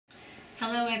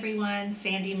Hello everyone,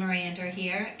 Sandy Miranda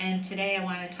here, and today I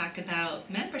want to talk about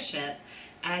membership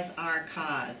as our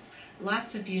cause.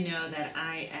 Lots of you know that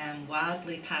I am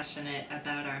wildly passionate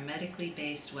about our medically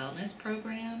based wellness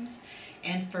programs,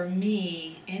 and for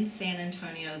me in San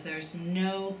Antonio there's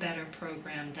no better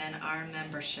program than our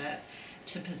membership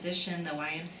to position the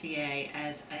YMCA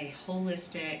as a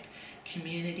holistic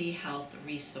community health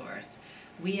resource.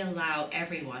 We allow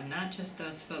everyone, not just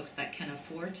those folks that can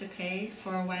afford to pay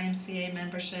for a YMCA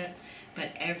membership,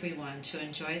 but everyone to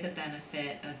enjoy the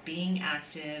benefit of being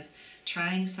active,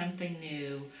 trying something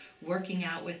new, working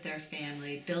out with their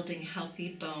family, building healthy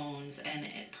bones, and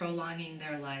prolonging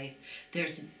their life.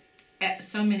 There's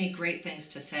so many great things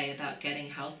to say about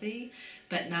getting healthy,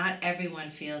 but not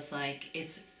everyone feels like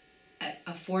it's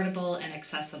affordable and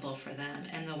accessible for them.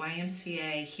 And the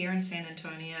YMCA here in San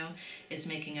Antonio is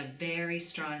making a very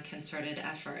strong concerted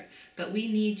effort. But we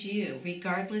need you,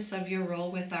 regardless of your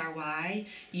role with our Y.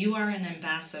 You are an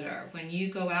ambassador. When you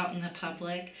go out in the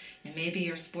public and maybe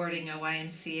you're sporting a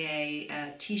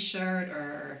YMCA t-shirt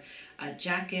or a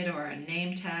jacket or a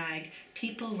name tag,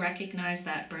 people recognize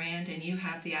that brand and you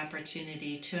have the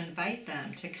opportunity to invite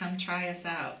them to come try us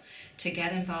out, to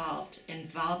get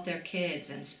involve their kids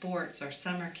in sports or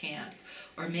summer camps,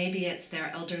 or maybe it's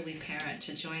their elderly parent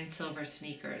to join Silver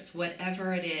Sneakers.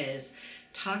 Whatever it is,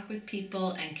 talk with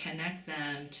people and connect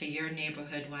them to your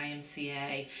neighborhood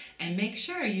YMCA, and make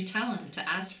sure you tell them to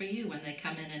ask for you when they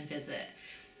come in and visit.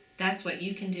 That's what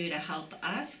you can do to help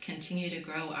us continue to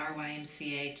grow our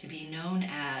YMCA to be known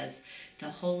as the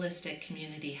holistic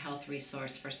community health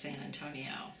resource for San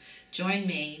Antonio. Join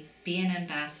me, be an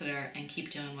ambassador, and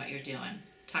keep doing what you're doing.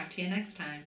 Talk to you next time.